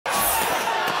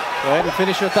Go ahead and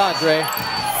finish your thoughts, Ray.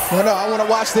 No, I want to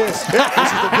watch this. This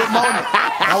is a good moment.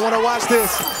 I want to watch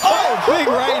this. Oh, big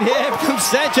right hand from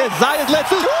Sanchez. Zayas lets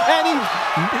loose, and he...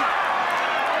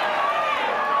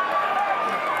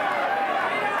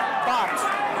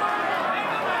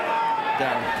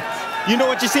 Down. You know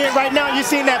what you're seeing right now? You're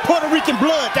seeing that Puerto Rican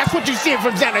blood. That's what you're seeing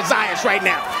from Xander Zayas right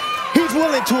now. He's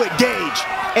willing to engage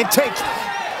and take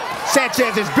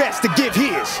Sanchez's best to give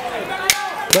his.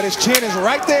 But his chin is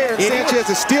right there. Sanchez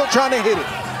is still trying to hit it.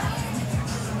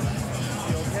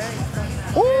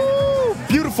 Ooh,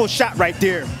 beautiful shot right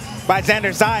there by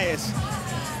Xander Zayas.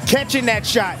 Catching that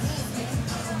shot.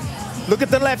 Look at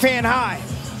the left hand high.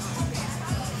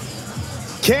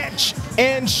 Catch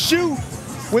and shoot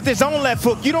with his own left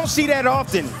hook. You don't see that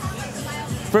often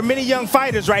from many young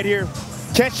fighters right here.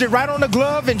 Catched it right on the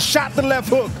glove and shot the left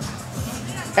hook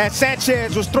as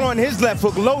Sanchez was throwing his left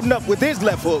hook, loading up with his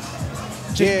left hook.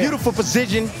 Just beautiful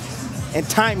precision and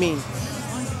timing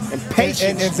and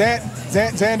patience. And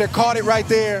Xander caught it right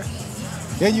there.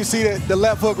 Then you see the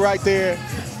left hook right there.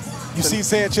 You see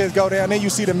Sanchez go down. Then you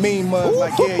see the meme mug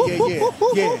like,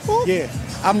 yeah.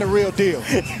 I'm the real deal.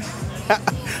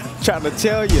 Trying to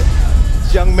tell you,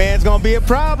 this young man's gonna be a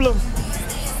problem.